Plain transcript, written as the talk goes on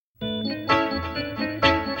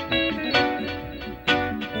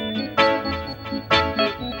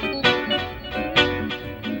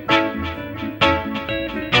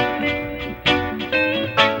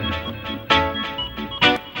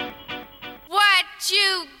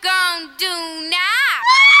you gonna do now?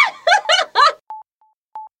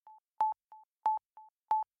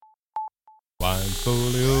 Wine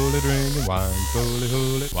fully holy drinking, wine fully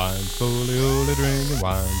holy, wine fully holy drinking,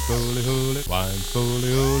 wine fully holy, wine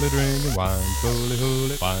fully holy drinking, wine fully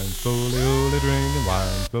holy, wine fully holy drinking,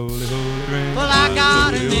 wine fully holy drinking. Well, I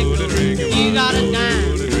got a nickel, you got a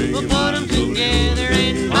dime. We'll put them together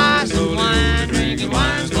and buy some wine. Drinking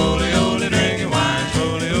wine's fully holy, drinking wine's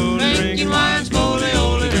fully holy, drinking wine's fully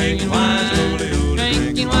holy, drinking wine's fully holy,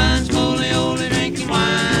 drinking wine's fully holy, drinking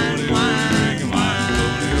wine, wine, wine.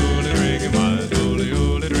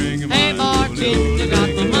 Hey, bartender, got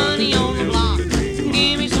my money on the block.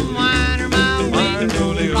 Give me some wine or my weight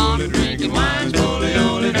will rock. Drinking wine's fully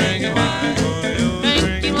holy, drinking wine.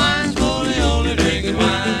 Drinking wine's fully holy, drinking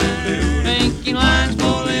wine. Drinking wine's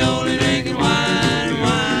fully holy, drinking wine,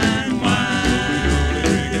 wine, wine.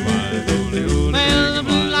 Well, the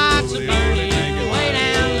blue lights are burning way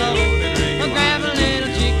down low. I'll grab a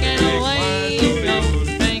little chicken away you go.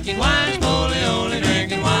 Drinking wine's fully holy,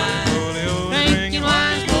 drinking wine. Drinking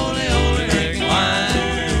wine's fully holy, drinking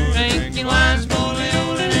wine. Drinking wine's fully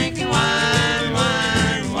holy, drinking wine,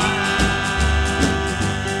 wine, wine.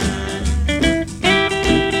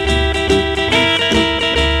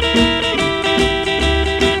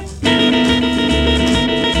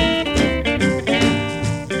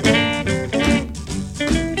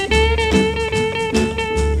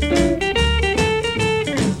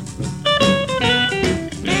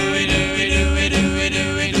 Dooey, dooey, dooey, dooey,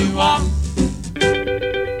 dooey, doo wop.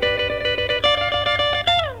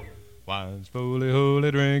 Wine's fully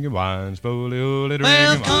holy drinking, wine's fully holy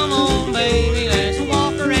Well, drinking. come on, baby, let's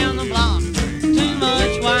walk around the block. Too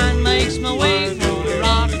much wine makes my way through the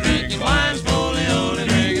rock. Drinking wine's fully holy,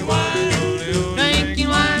 drinking wine. Drinking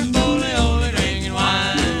wine's fully holy, drinking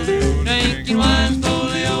wine. Drinking wine's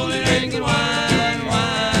fully holy, drinking wine,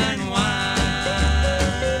 wine, wine.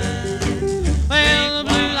 Well, the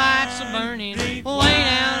blue lights are burning way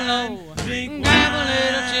down low. Grab a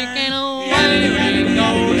little chicken away and go.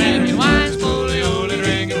 Drinking wine's fully holy,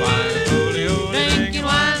 drinking wine. Drinking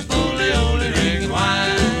wine's fully holy, drinking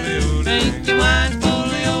wine. Drinking wine's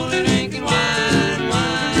fully holy, drinking wine,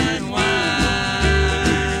 wine, wine.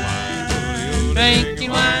 Drinking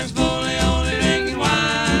wine's fully holy, drinking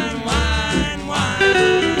wine, wine, wine.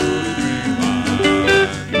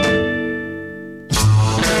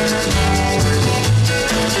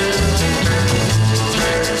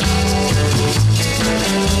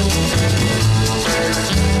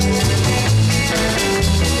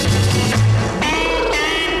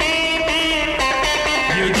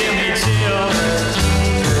 You give me chills,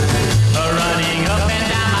 running up and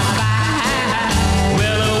down my spine.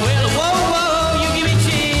 Willow, willow, whoa, whoa, you give me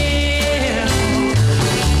chills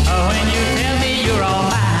when you tell me you're all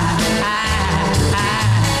mine.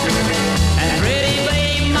 And pretty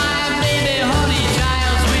babe, my baby, honey,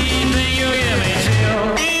 child, sweet thing, you give me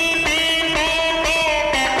chills.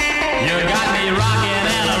 You got me rocking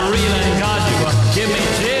and a reeling 'cause you give me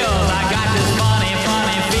chills. I got this funny,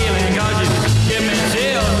 funny feeling 'cause you give me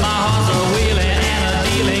chills.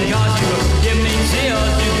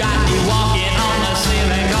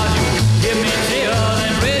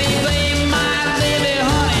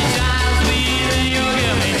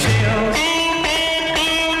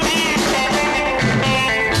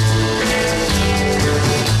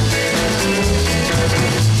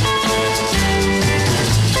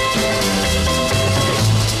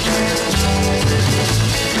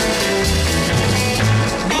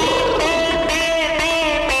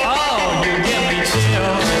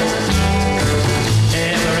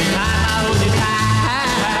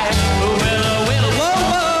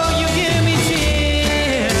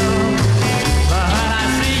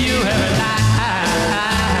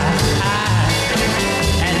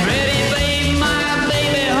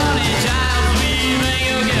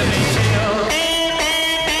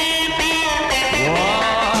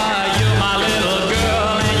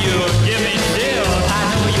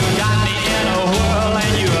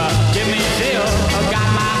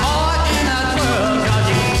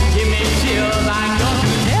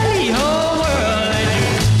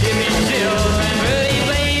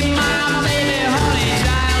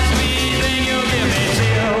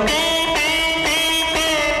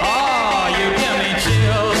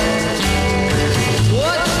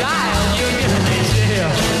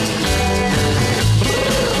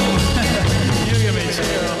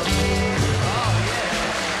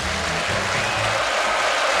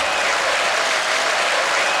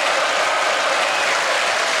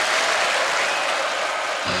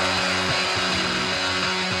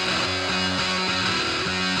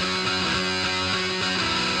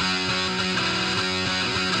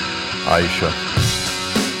 Aisha,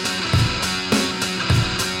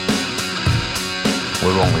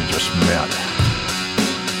 we've only just met,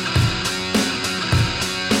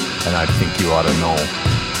 and I think you ought to know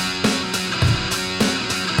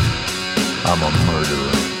I'm a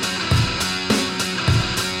murderer.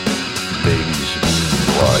 Baby's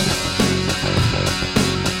blood.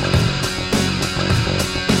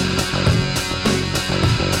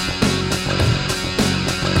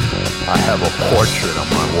 I have a portrait on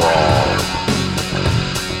my wall.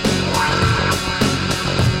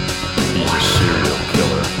 He's a serial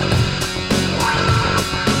killer.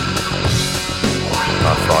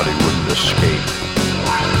 I thought he wouldn't escape.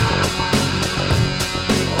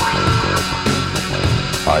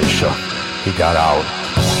 Aisha, he got out.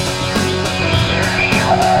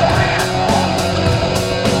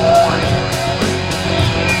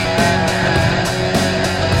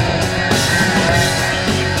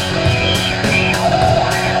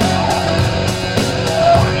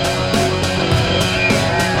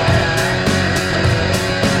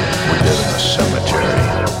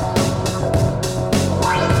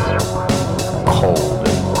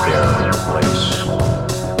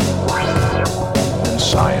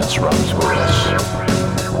 Runs with us,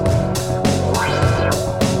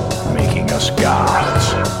 making us gods.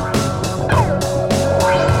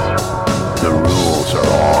 The rules are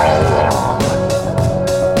all wrong.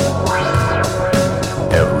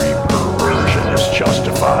 Every perversion is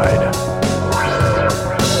justified.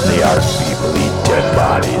 The art people eat dead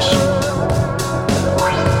bodies.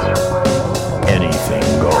 Anything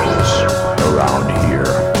goes around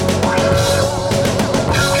here.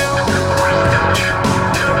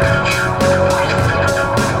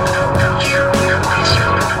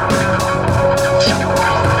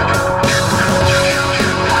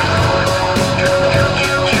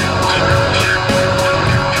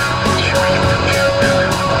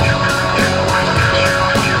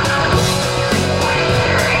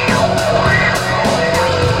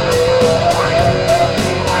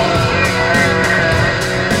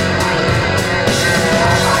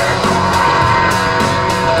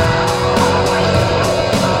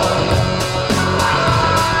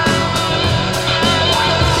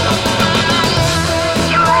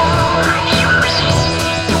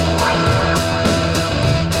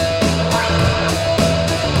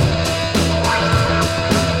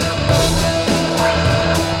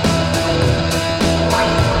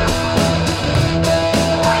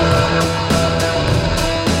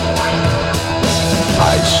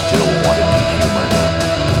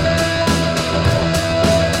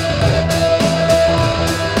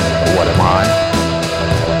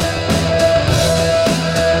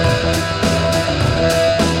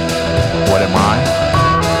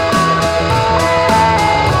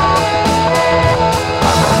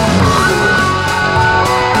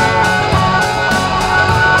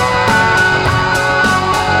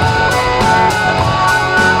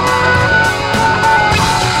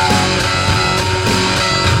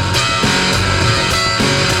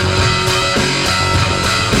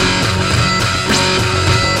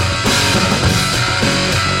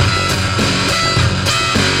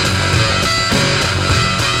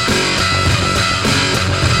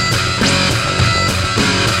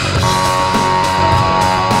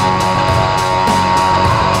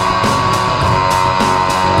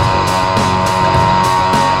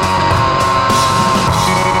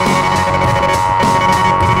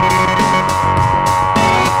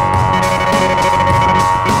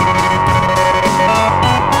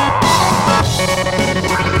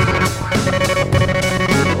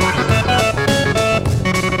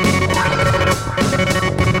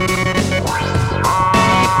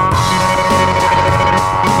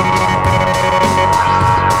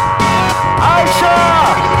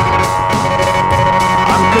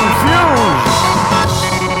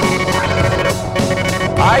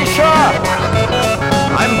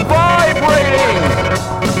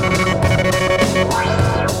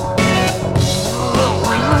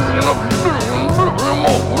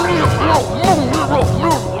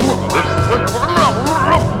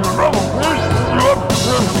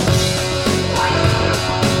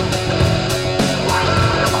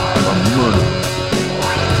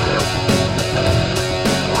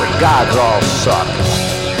 Gods all suck.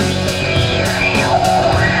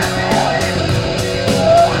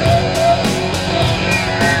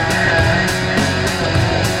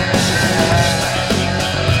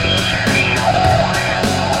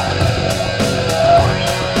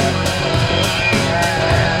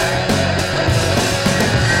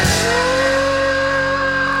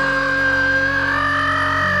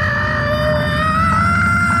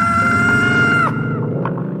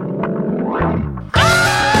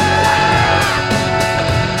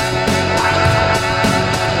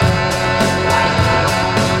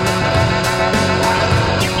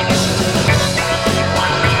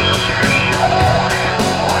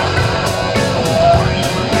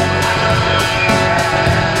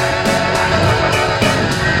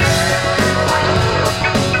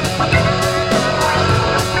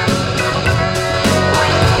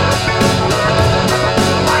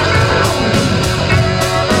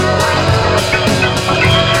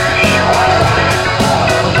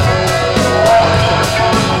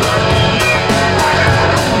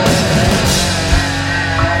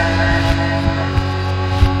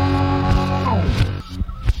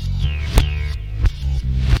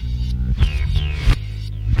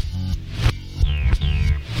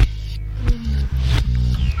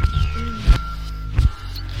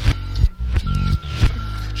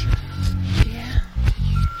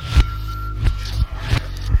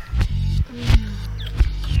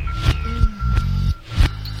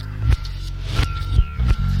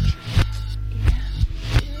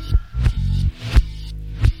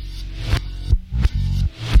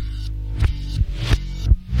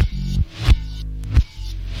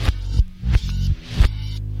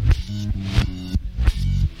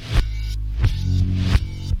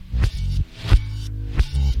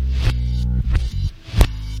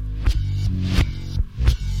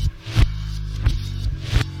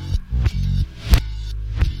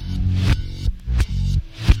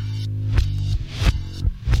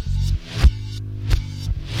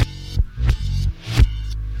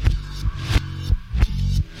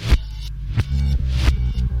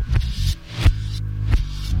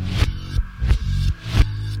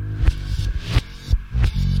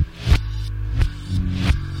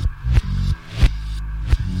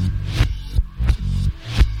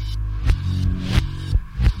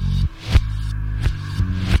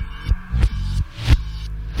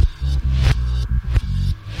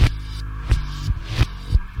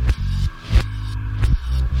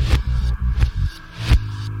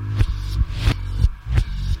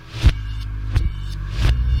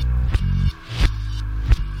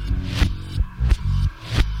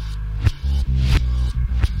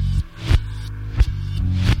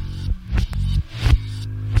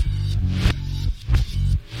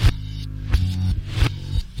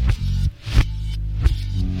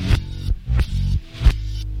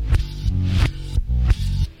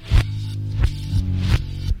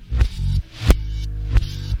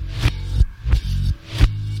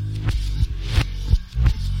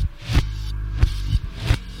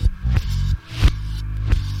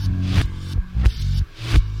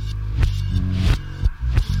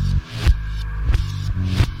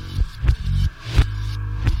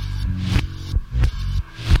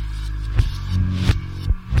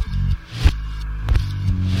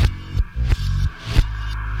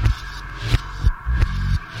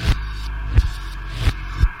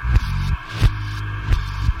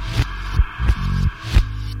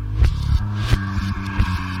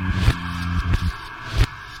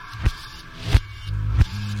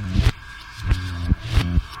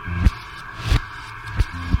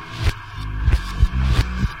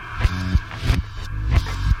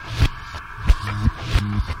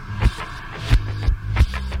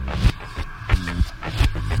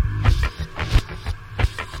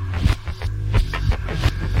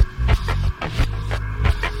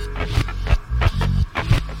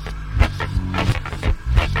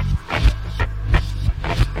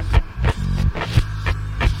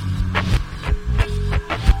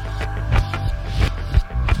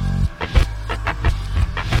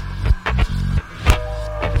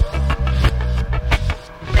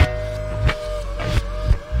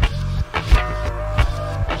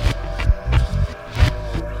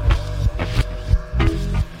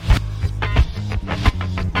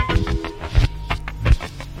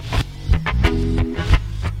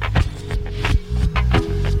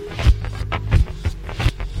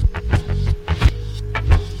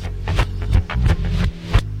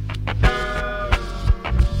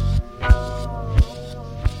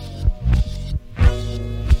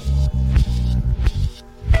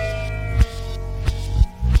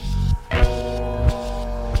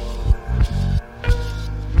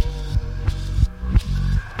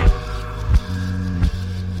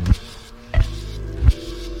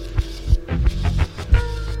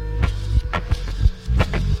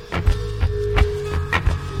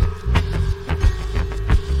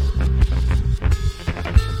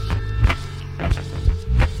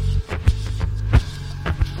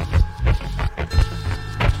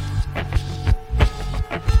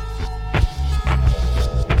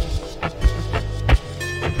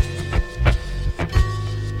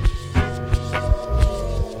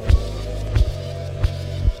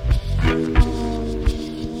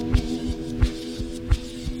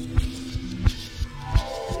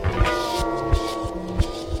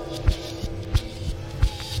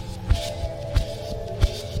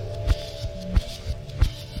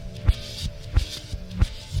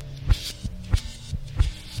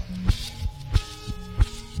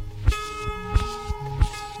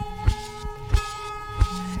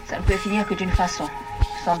 peut finir que d'une façon.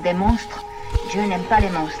 Ce sont des monstres. Dieu n'aime pas les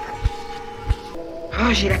monstres.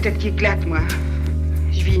 Oh, j'ai la tête qui éclate, moi.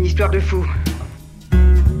 Je vis une histoire de fou.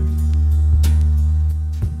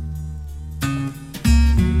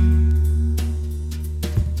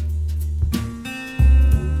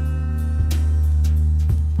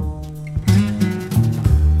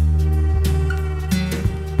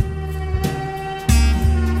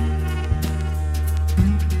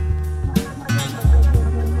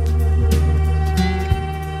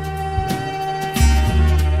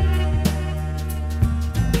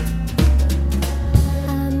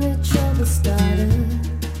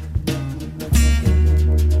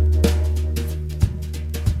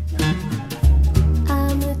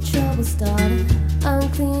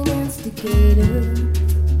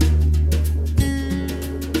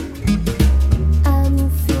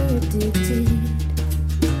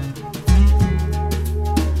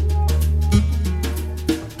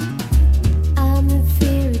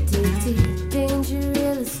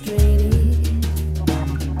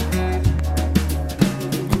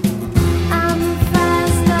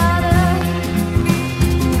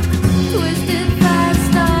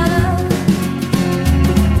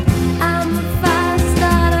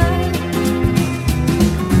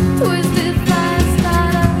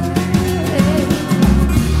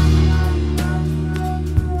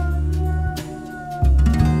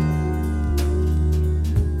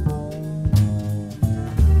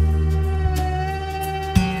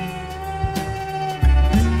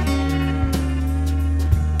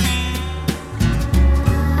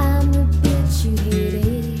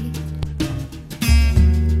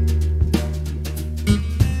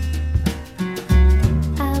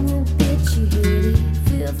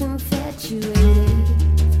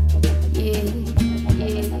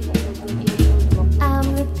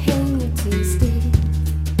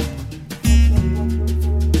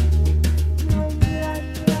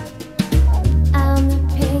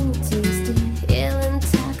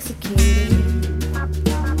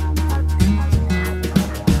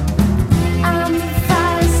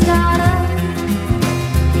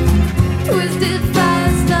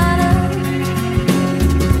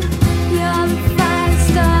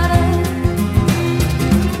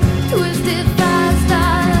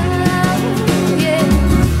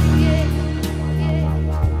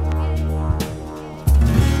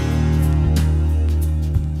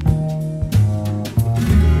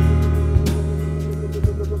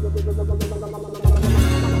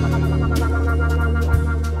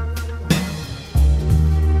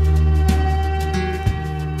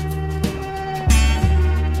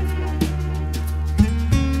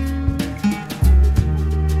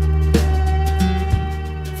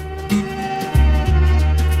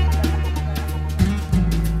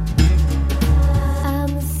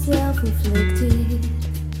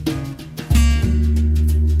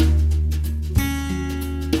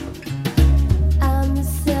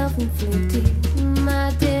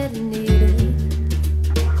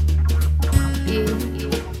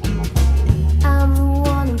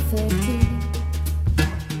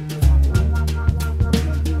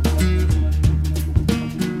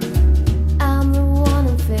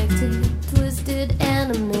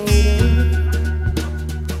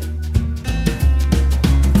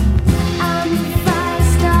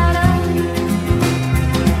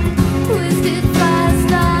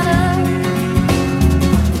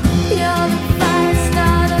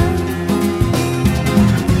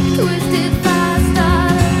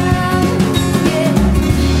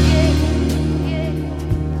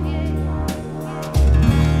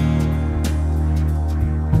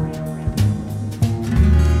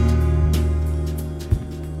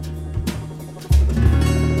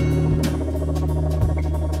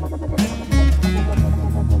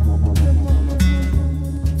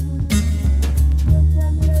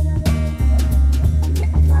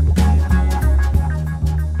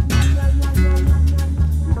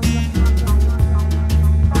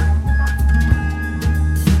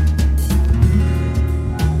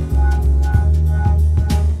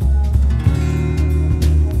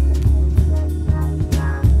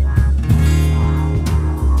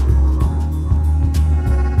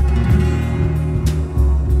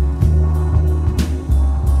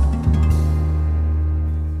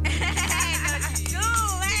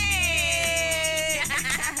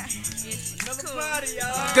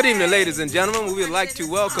 Good evening, ladies and gentlemen. We would like to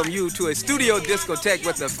welcome you to a studio discotheque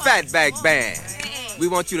with the Fatback Band. We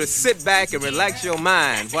want you to sit back and relax your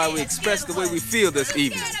mind while we express the way we feel this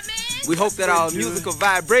evening. We hope that our musical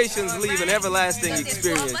vibrations leave an everlasting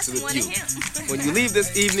experience with you. When you leave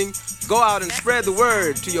this evening, go out and spread the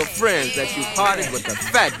word to your friends that you parted with the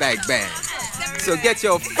Fatback Band. So get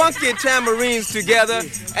your funky tamarines together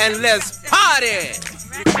and let's party!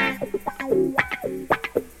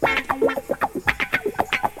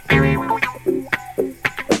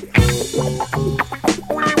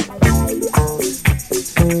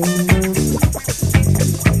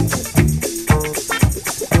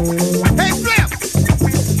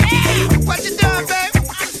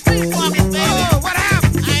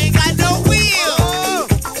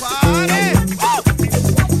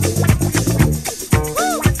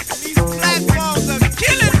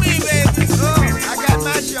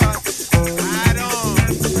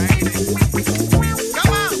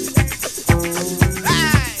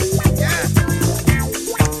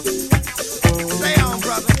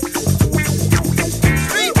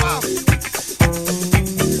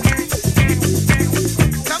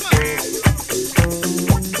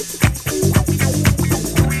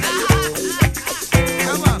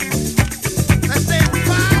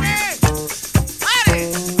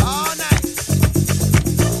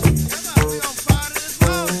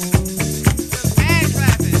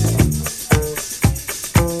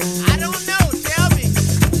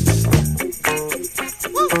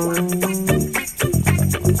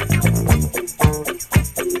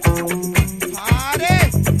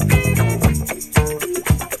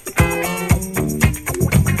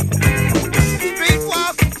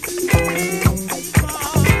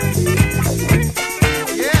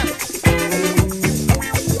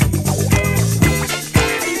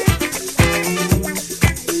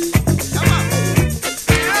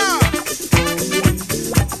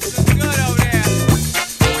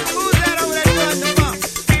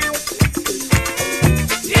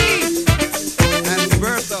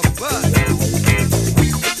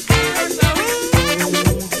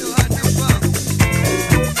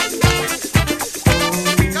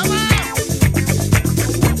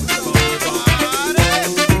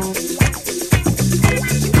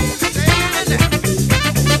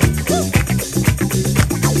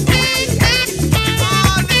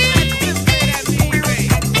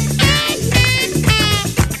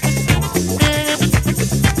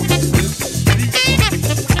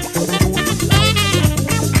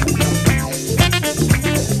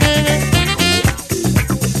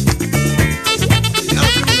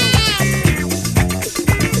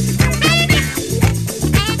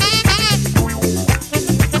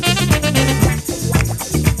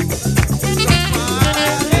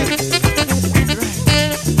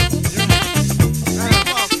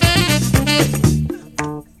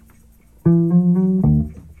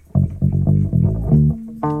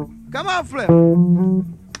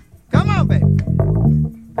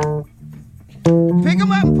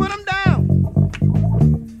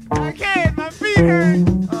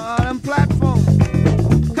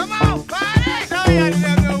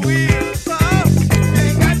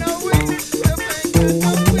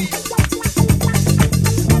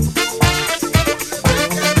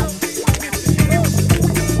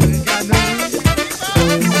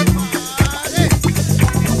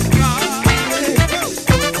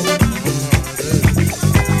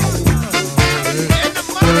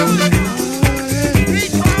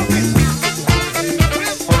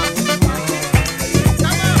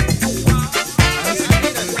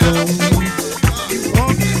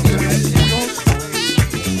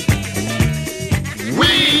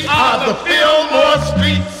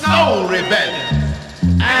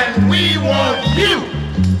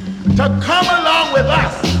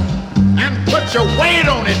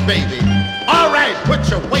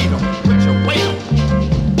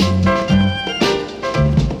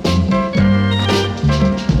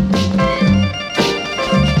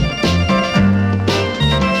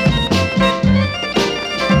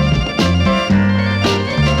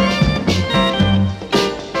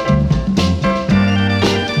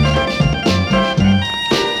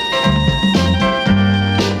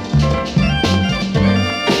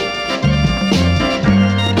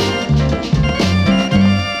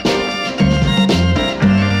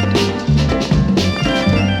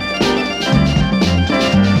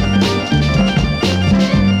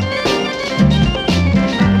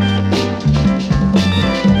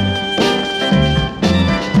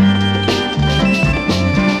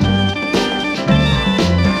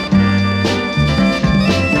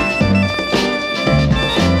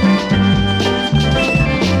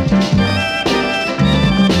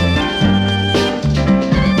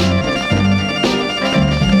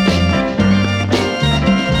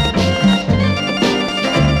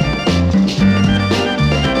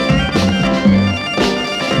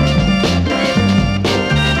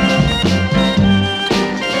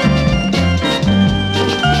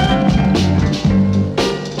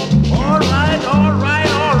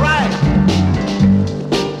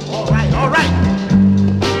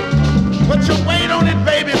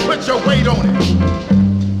 your weight on it.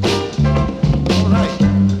 All right.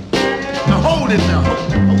 Now hold it now.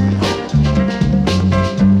 Hold it.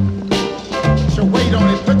 Put your weight on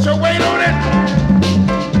it. Put your weight on it.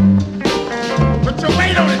 Put your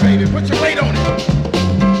weight on it, baby. Put your weight on it.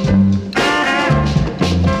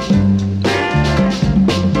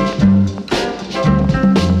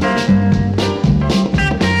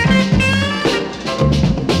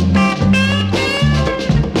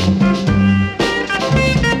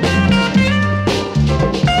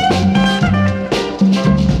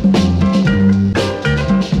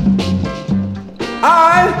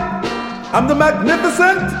 I'm the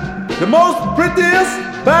magnificent, the most prettiest,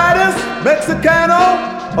 baddest Mexicano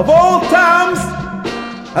of all times.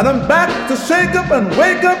 And I'm back to shake up and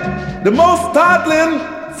wake up the most startling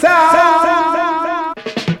sound.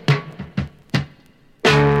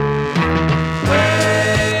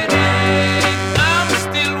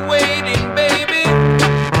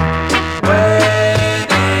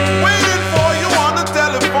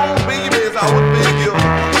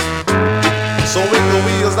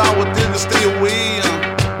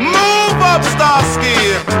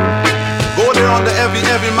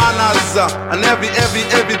 Every manners and every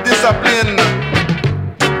discipline.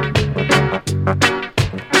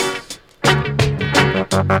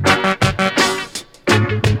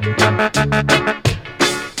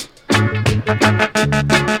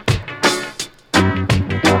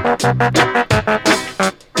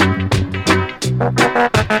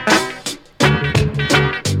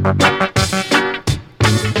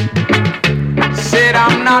 Said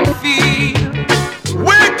I'm not feel.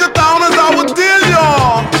 Wake it down as I would tell you.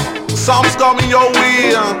 Songs coming your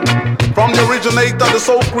way from the originator, the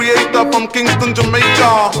soul creator from Kingston,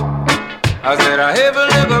 Jamaica. I said I have a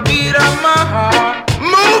little beat of my heart.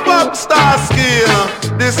 Move up, Starsky.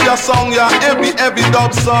 This your song, your every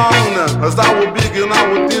dub song. As I will begin, I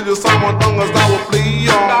will tell you someone tongue as I will play.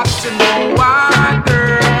 Got to know why,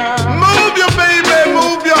 girl. Move your baby,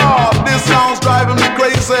 move your. This song's driving me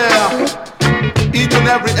crazy. Each and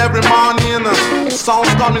every morning, songs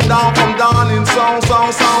coming down from dawning, songs.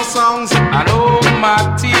 I know my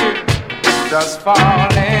tears just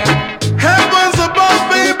falling. Heavens above,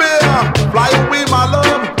 baby, fly away, my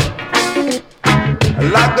love,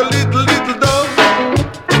 like a little dove.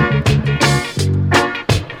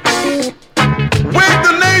 Wake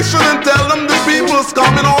the nation and tell them the people's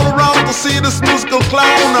coming all around to see this musical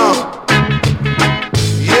clown.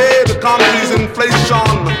 Yeah, the country's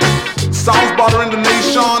inflation. Sounds bothering the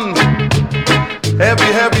nation.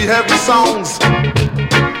 Heavy songs.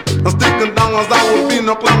 I'm sticking down as I will be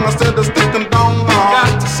no clown. I said I'm sticking down.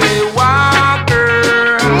 Got to say why,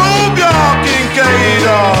 girl. Move your Kincaid.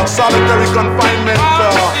 Solitary confinement.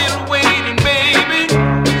 I'm still waiting, baby.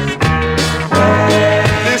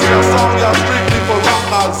 This your song, you're strictly for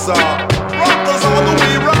rockers. Rockers all the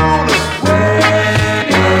way round.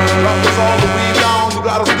 Rockers all the way down. You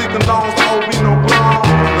gotta stick them down so I will be no clown.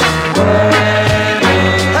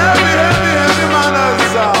 Heavy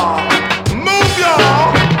manners. Move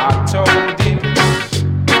y'all. I told you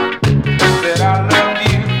that I love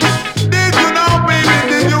you. Did you know, baby?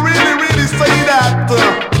 Did you really say that?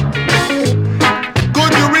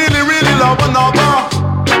 Could you really love another?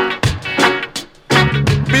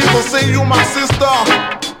 People say you my sister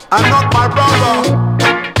and not my brother.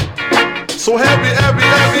 So heavy.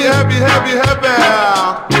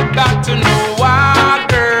 Got to know why,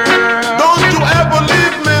 girl. Don't you ever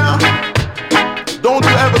leave me. Don't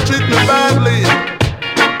you ever treat me badly.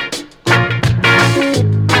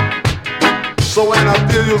 So when I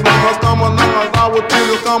tell you must come on down, I will tell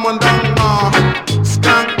you come on down.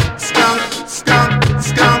 Skank.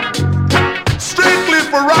 Strictly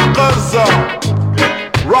for rockers.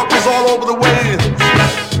 Rockers all over the way.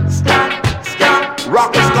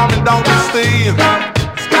 Rockers coming down to stay.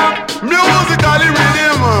 Musically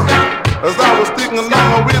rhythm. As I was sticking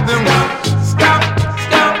along with them.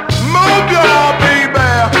 Move your baby.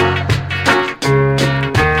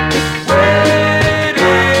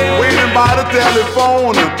 Waiting by the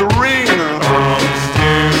telephone to ring.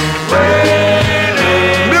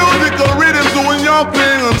 Musical rhythm doing your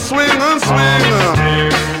thing and swing.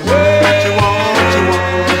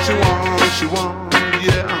 She want,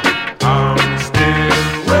 yeah. I'm still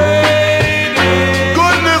waiting.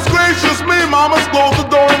 Goodness gracious me, mama's closed the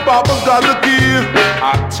door and papa's got the key.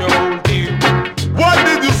 I told you. What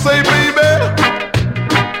did you say, baby?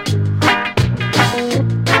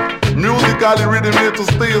 Musically rhythm here to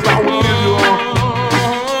stay as I will give you.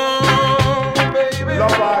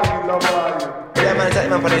 Love you. Yeah, man, tell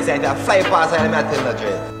man for this side, fly past and I'm telling the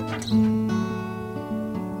truth.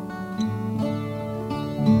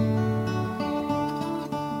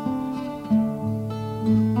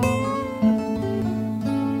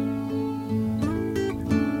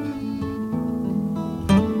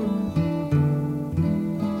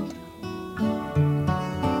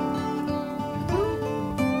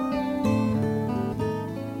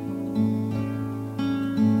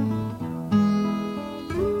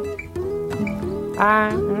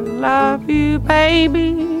 I love you, baby.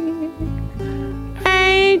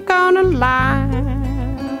 Ain't gonna lie.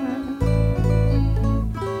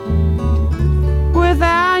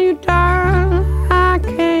 Without you, darling, I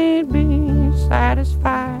can't be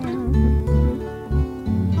satisfied.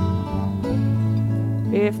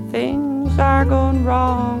 If things are going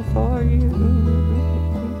wrong for you,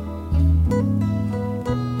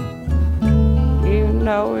 you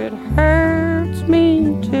know it hurts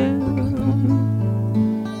me too.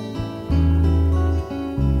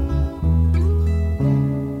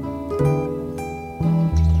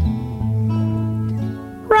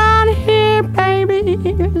 Run here, baby,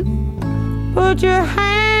 put your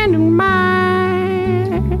hand in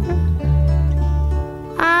mine.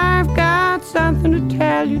 I've got something to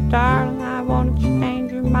tell you, darling. I want to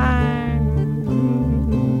change your mind.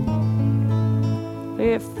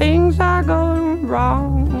 If things are going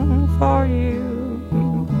wrong for you,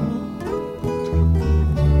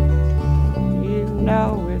 you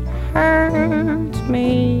know it hurts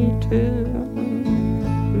me too.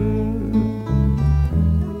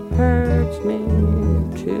 Hurts me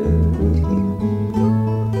too.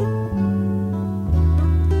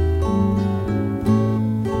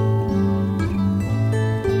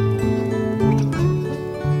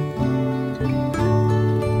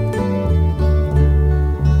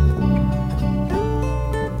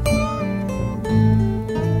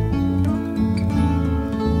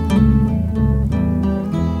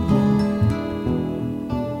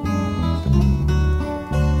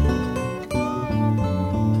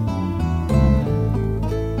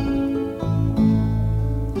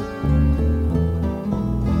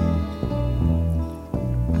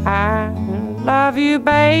 I love you,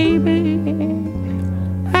 baby.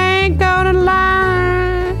 Ain't gonna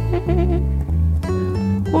lie.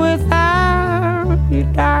 Without you,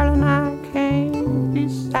 darling, I can't be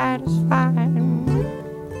satisfied.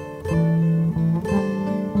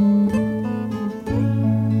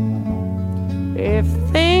 If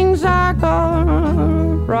things are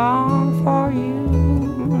going wrong for you,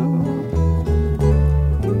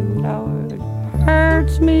 you know it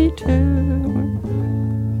hurts me too.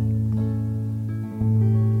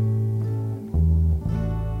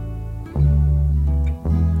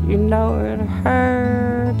 You know it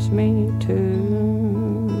hurts me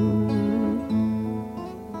too.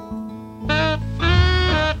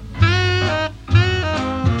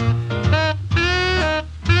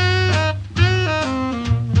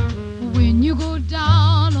 When you go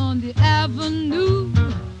down on the avenue,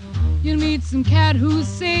 you'll meet some cat who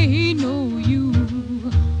say he know you.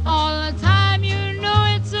 All the time you know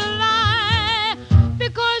it's a lie,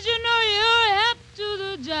 because you know you're hep to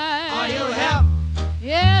the jive. Are you hep?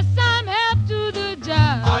 Yes, I'm hep to the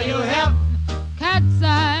jive. Are you hep? Cats,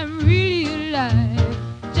 I'm really alive.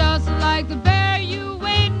 Just like the bear, you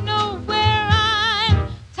ain't nowhere. I'm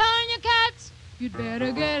telling you, cats, you'd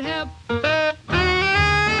better get hep.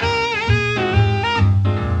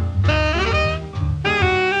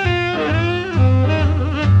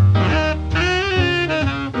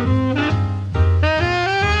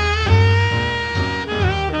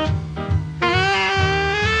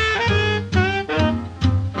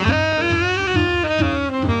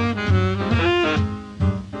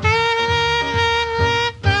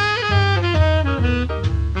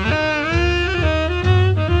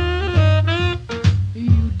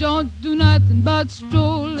 But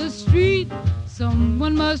stroll the street,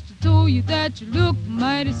 someone must have told you that you look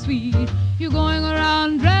mighty sweet. You're going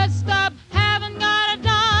around dressed up, haven't got a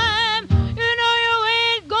dime. You know you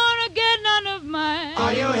ain't gonna get none of mine.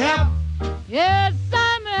 Are you hep? Yes,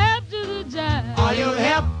 I'm hep to the jive. Are you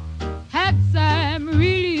hep? Hats, I'm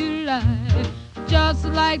really alive. Just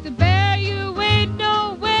like the bear, you ain't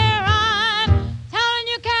nowhere. I'm telling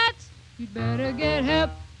you, cats, you'd better get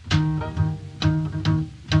hep.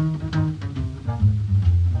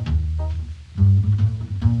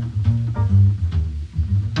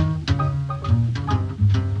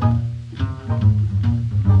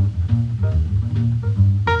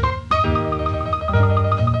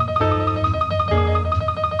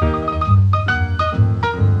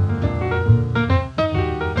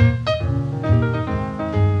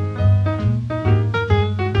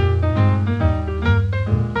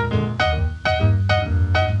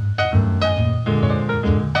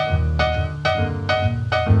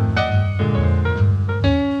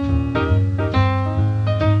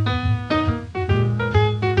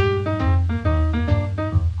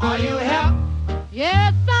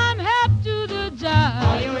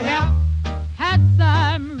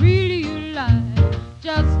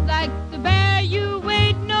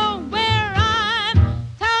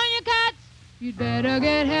 You'd better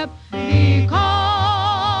get help because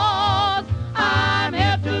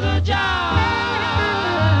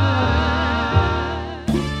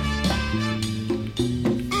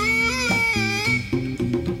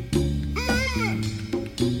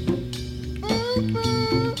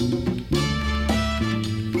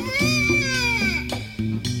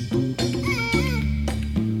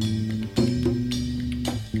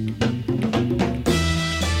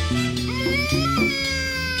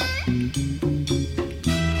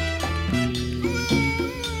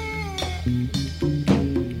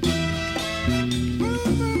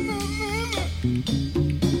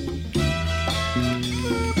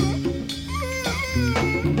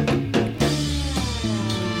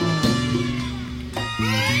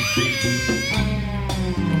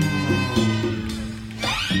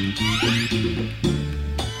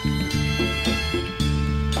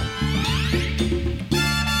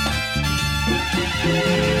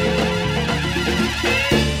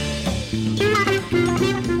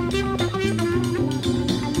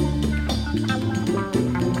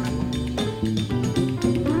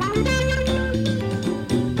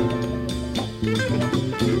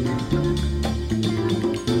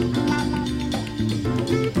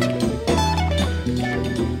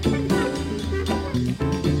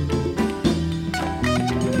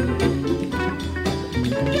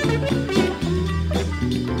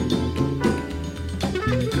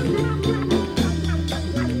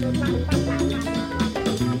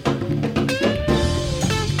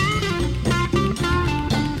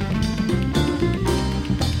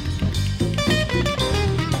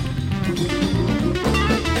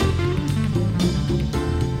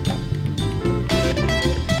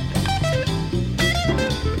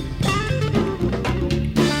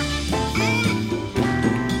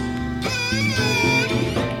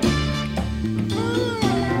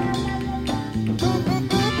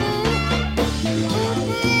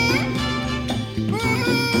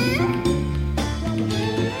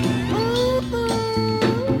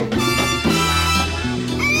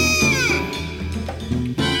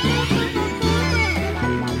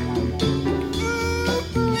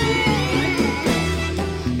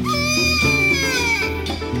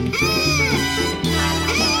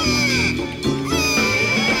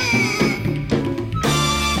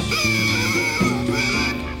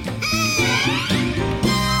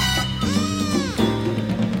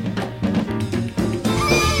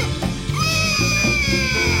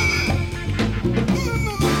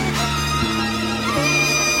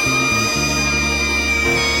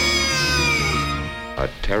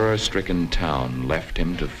Terror-stricken town left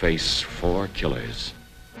him to face 4 killers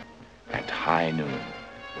at high noon.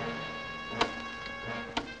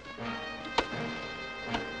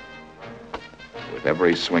 With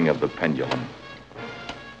every swing of the pendulum,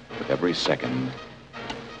 with every second,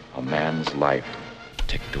 a man's life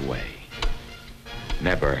ticked away.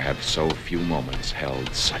 Never have so few moments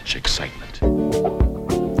held such excitement.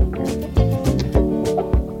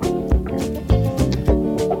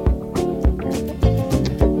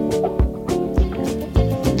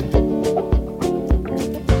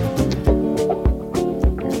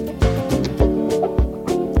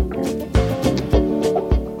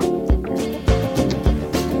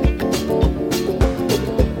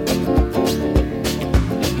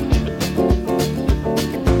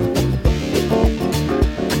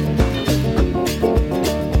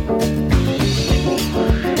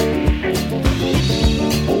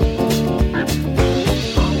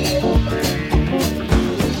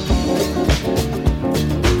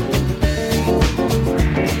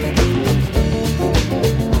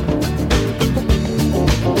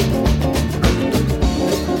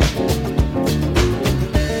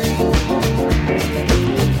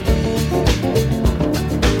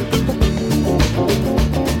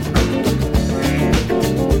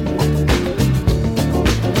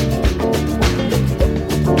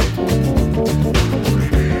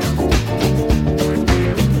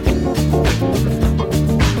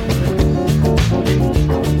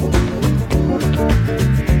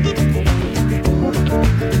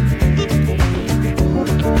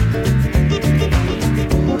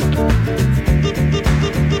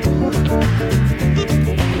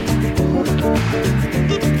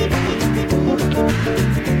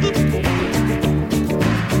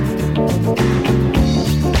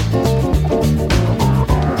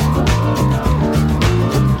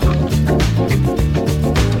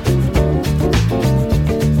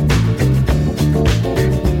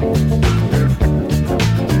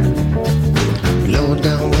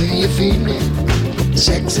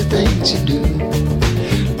 Sexy things you do,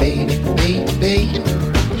 baby, baby, baby,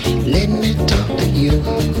 let me talk to you.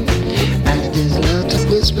 I just love to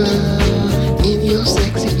whisper in your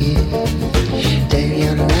sexy ear, tell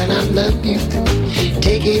you that I love you,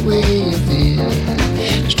 take it where you feel,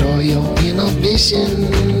 destroy your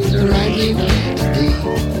inhibitions, right here to be.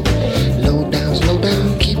 Low down, slow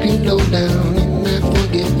down, keep you low down in that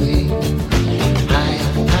forget way.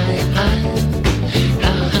 Higher, higher, higher.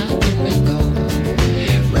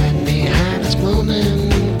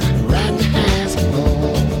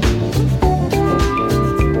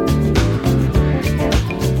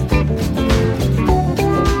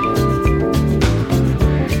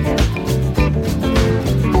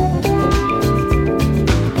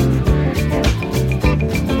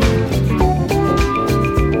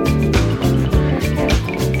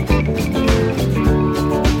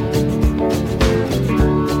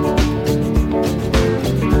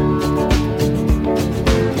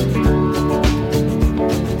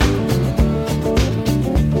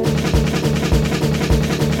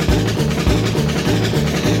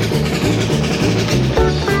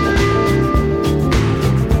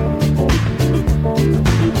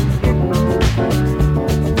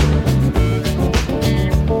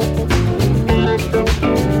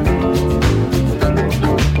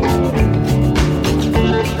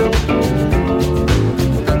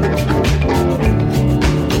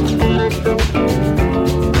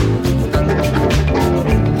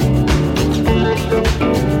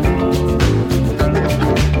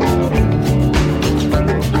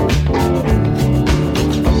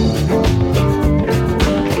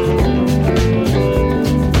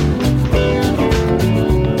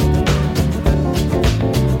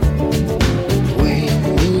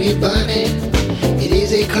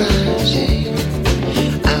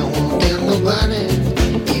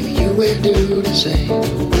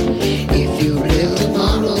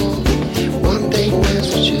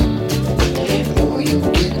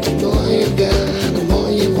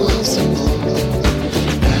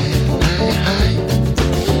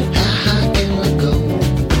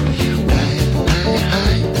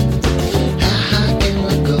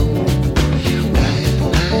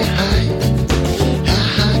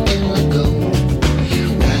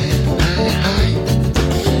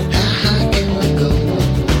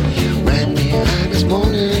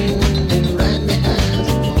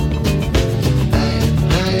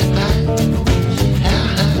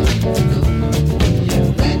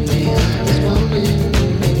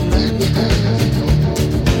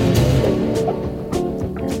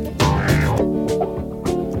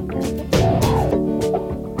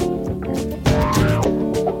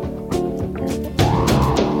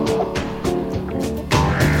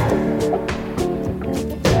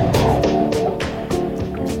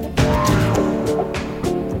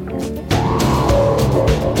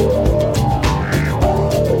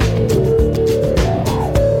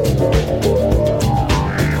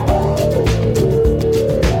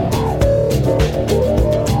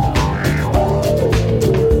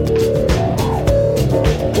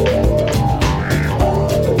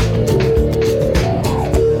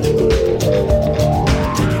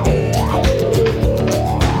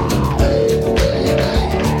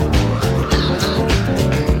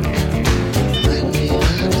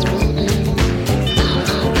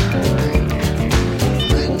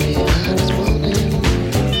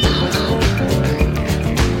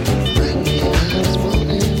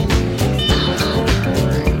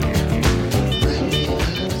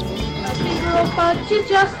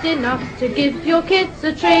 just enough to give your kids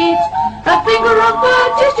a treat. A finger of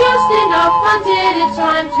birch is just enough until it's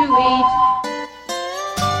time to eat.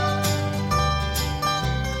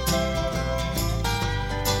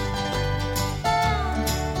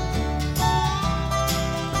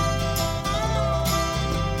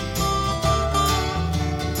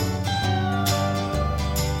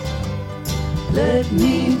 Let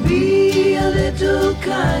me be a little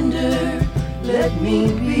kinder. Let me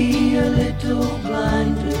be a little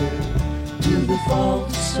blinder to the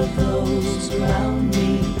faults of those around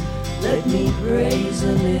me. Let me praise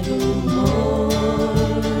a little more.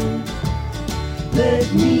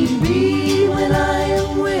 Let me be, when I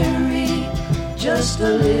am weary, just a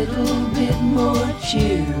little bit more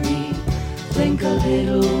cheery. Think a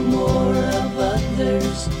little more of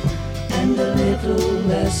others and a little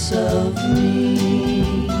less of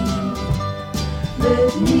me.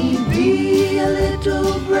 Let me be a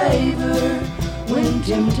little braver when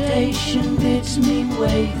temptation bids me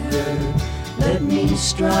waver. Let me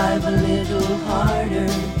strive a little harder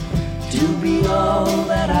to be all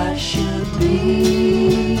that I should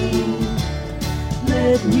be.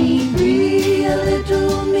 Let me be a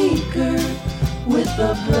little meeker with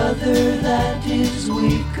a brother that is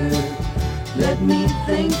weaker. Let me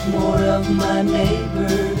think more of my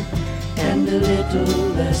neighbor and a little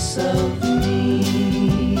less of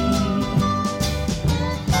me.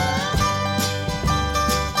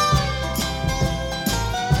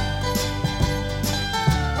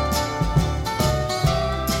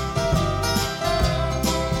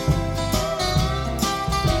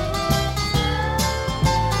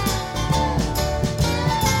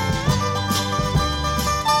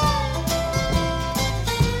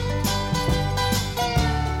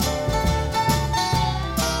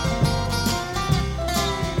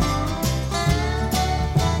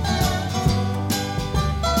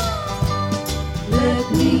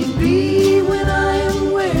 Let me be, when I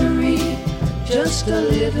am weary, just a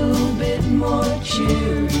little bit more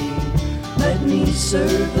cheery. Let me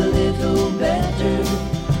serve a little better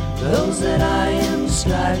those that I am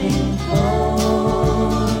striving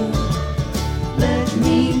for. Let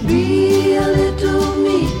me be a little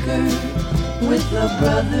meeker with a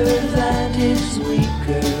brother that is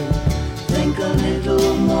weaker. Think a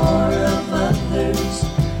little more of others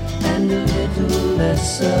and a little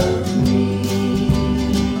less of me.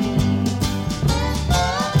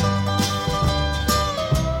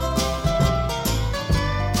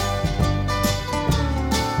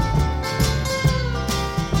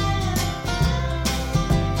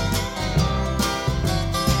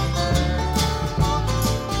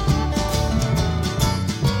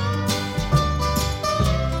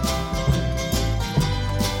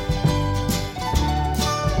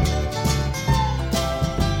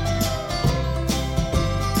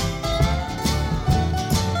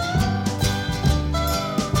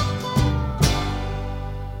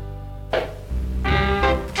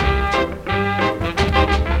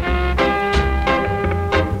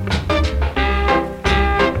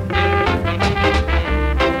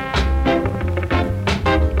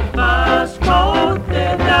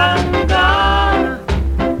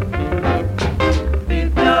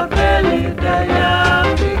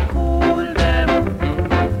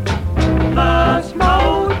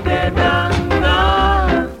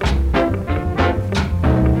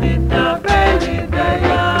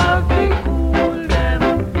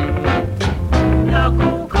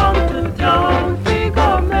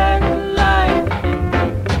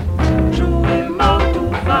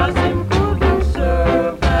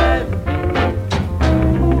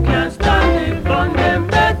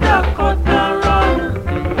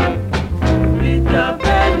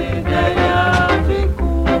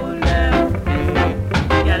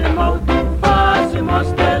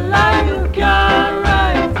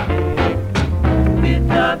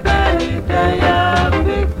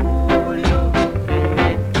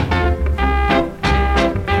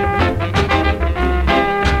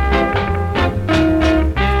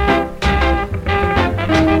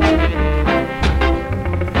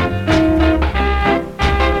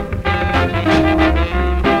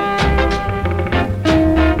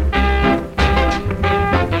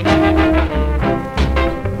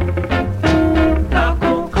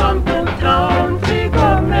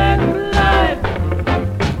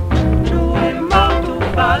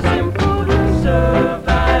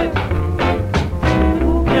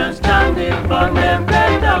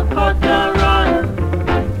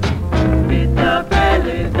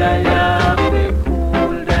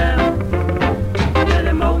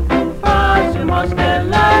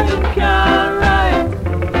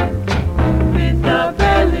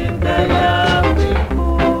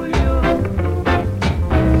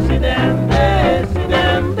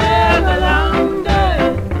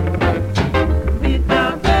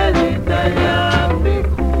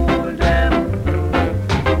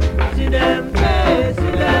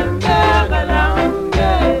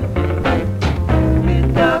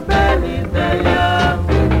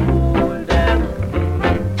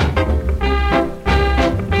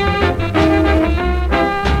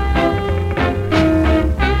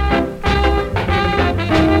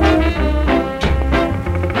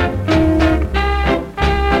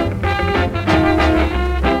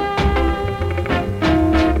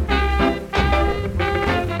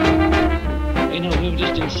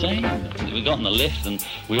 got in the lift, and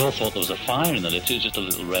we all thought there was a fire in the lift. It was just a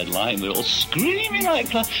little red light, and we were all screaming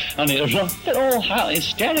like that, and it was all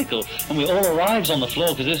hysterical. And we all arrived on the floor,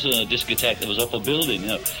 because this was a discotheque that was up a building, you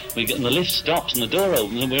know. And the lift stops, and the door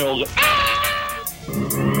opens, and we all go, ah!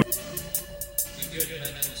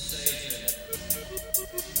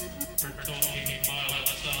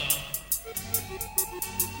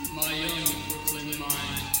 My young Brooklyn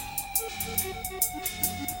mind.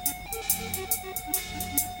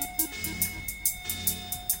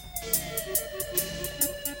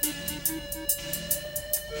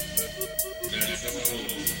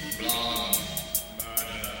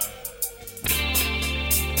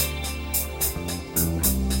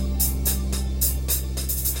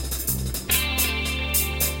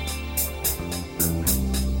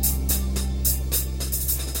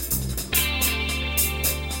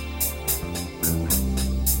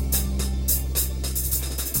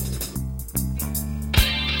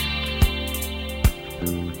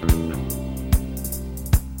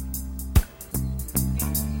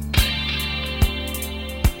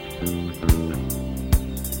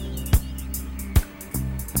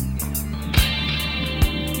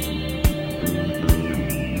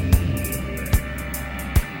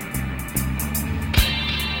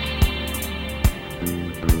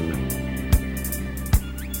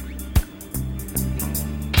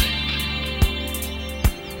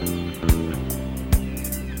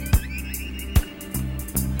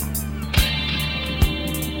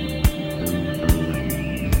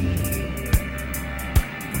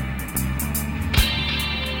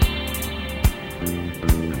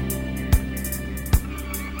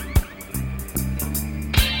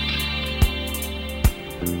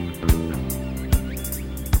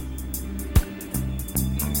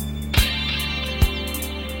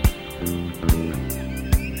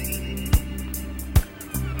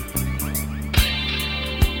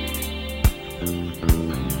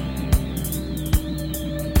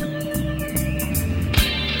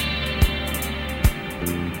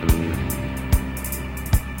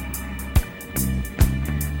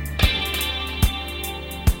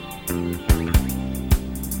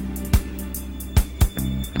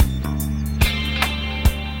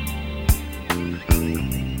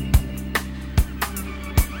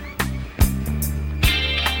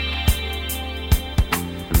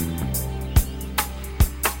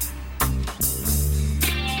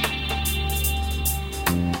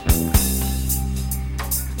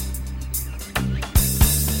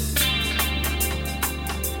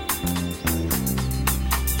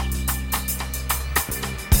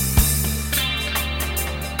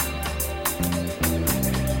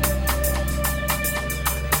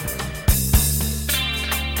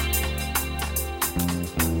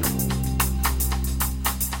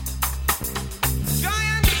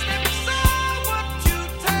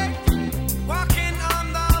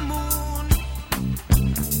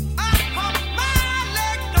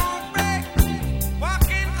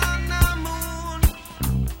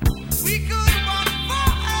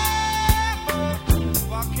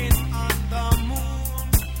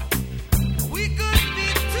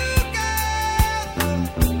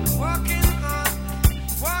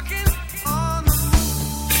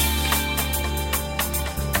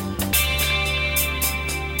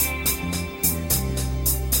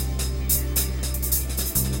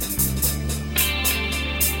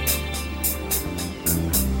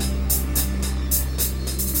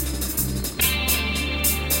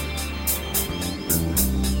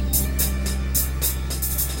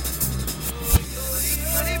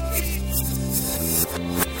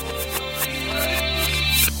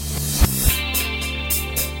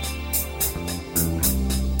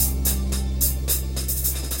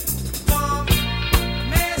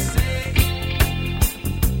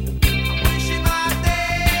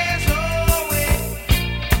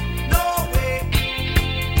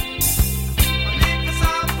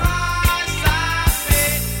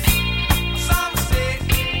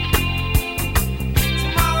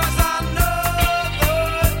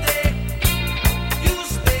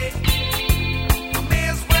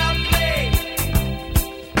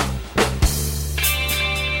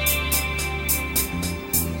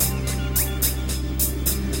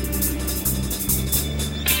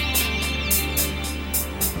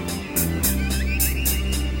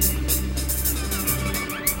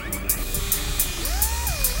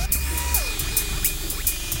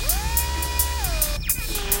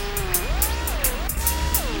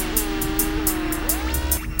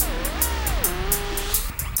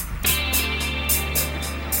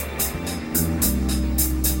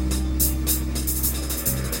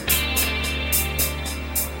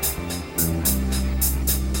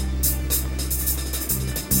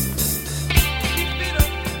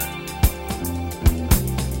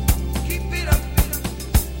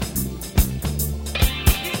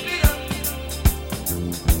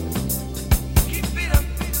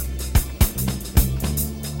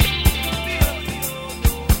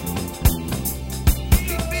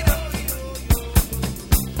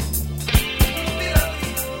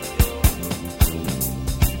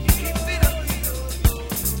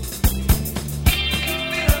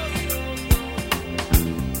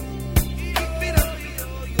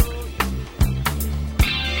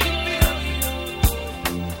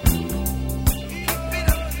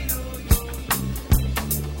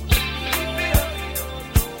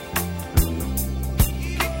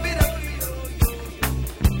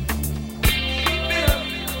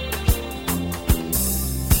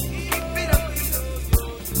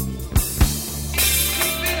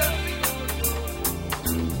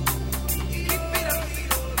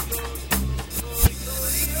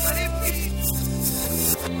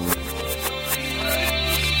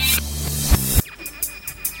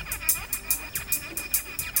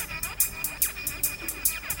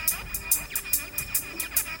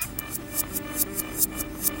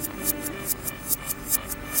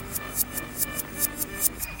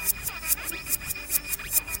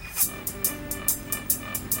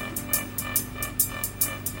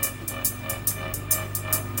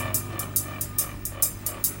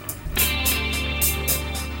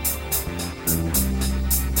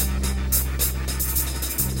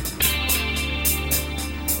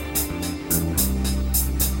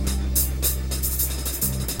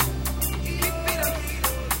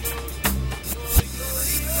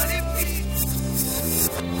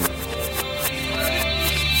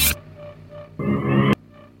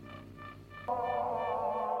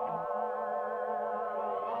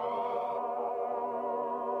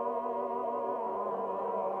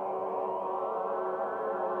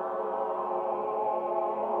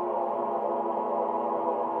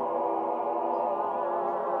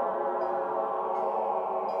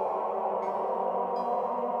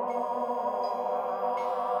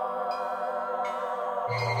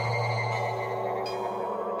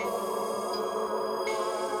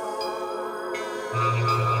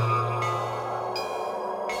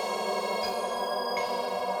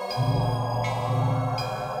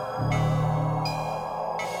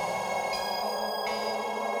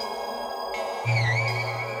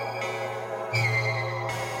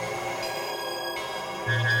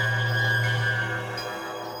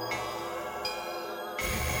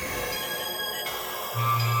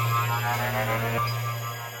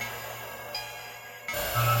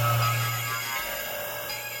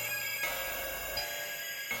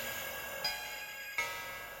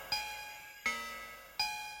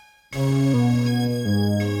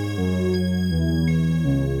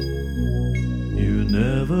 You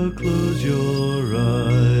never close your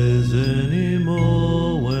eyes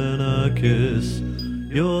anymore when I kiss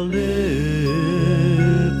your lips,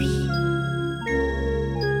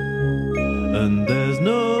 and there's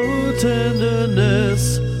no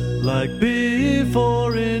tenderness like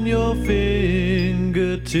before in your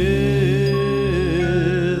fingertips.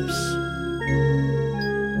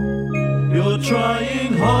 You're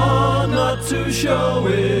trying hard not to show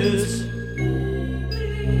it,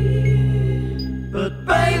 but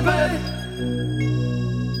baby,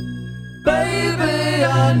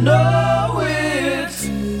 I know it.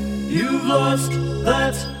 You've lost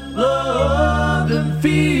that love and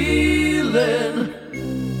feeling.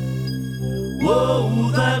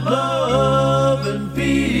 Whoa, that love and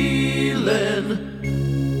feeling.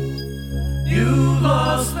 You've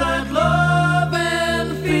lost that love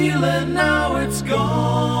and feeling. Now it's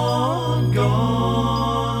gone,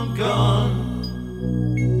 gone, gone.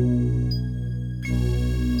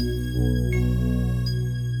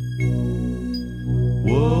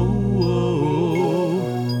 Whoa, whoa.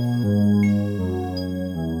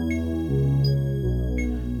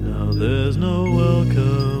 Now there's no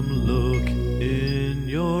welcome look in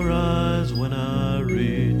your eyes when I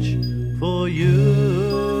reach for you.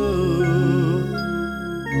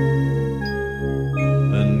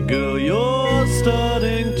 And girl, you're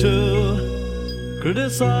starting to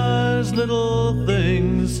criticize little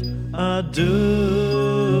things I do.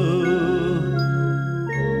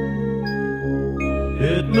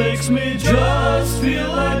 It makes me just feel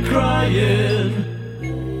like crying,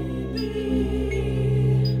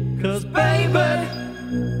 'cause baby,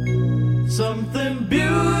 something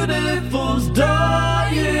beautiful's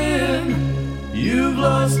dying. You've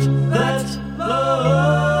lost that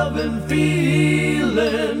love and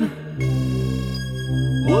feeling.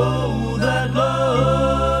 Whoa, that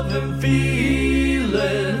love and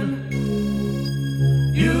feeling.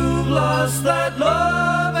 You've lost that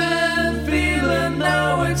love and feeling.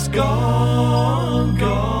 Now it's gone,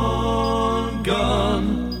 gone, gone.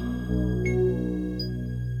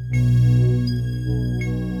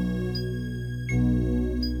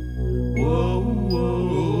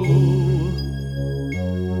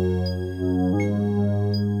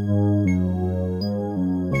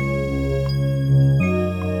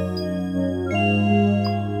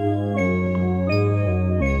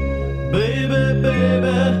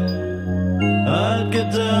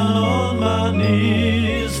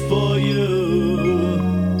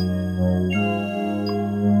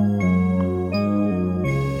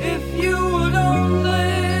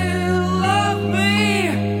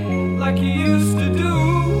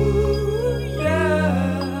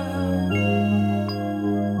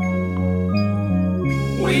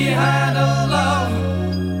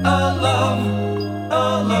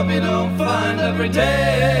 love you don't find every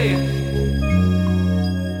day.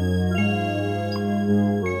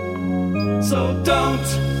 So don't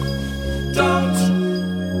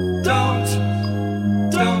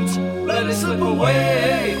let it slip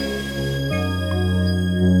away.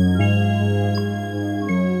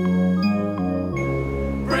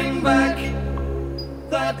 Bring back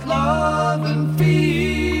that love and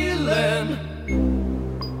feeling.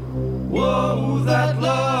 Whoa, that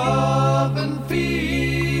love and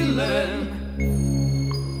feeling.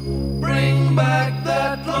 Bring back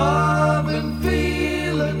that love and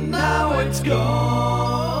feeling. Now it's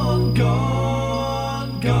gone,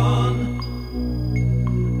 gone, gone.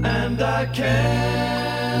 And I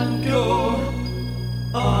can't go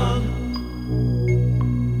on.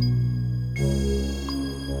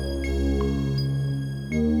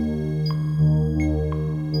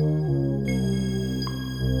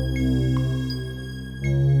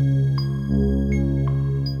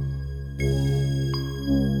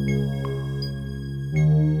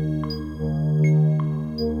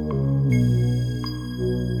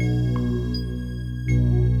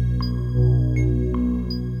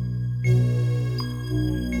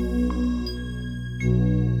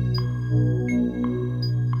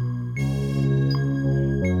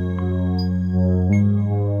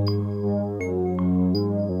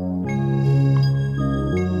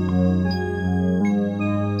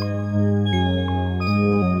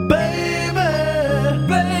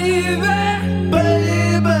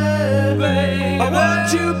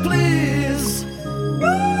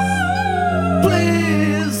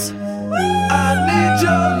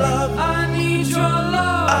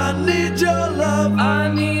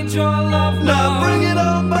 Now bring it